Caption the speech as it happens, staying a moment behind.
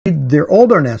their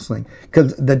older nestling,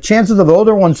 because the chances of the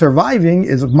older one surviving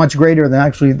is much greater than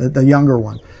actually the younger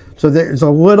one. So there's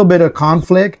a little bit of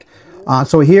conflict.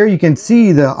 So here you can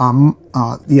see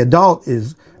the adult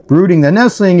is brooding the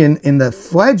nestling, and the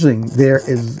fledgling there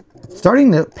is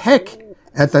starting to peck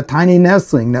at the tiny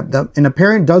nestling, and the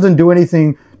parent doesn't do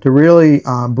anything to really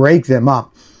break them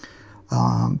up.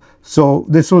 So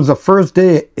this was the first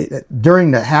day during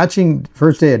the hatching,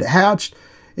 first day it hatched,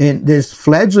 and this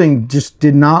fledgling just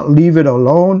did not leave it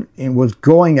alone and was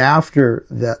going after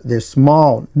this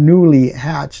small, newly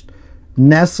hatched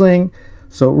nestling.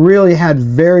 So really had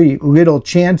very little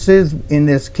chances in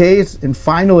this case. And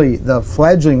finally, the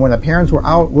fledgling, when the parents were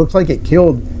out, looks like it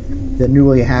killed the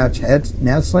newly hatched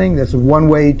nestling. That's one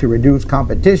way to reduce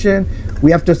competition.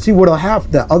 We have to see what'll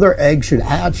happen. The other egg should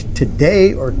hatch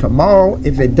today or tomorrow.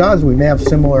 If it does, we may have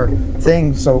similar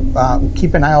things. So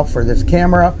keep an eye out for this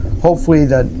camera. Hopefully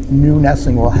the new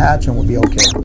nestling will hatch and we'll be okay.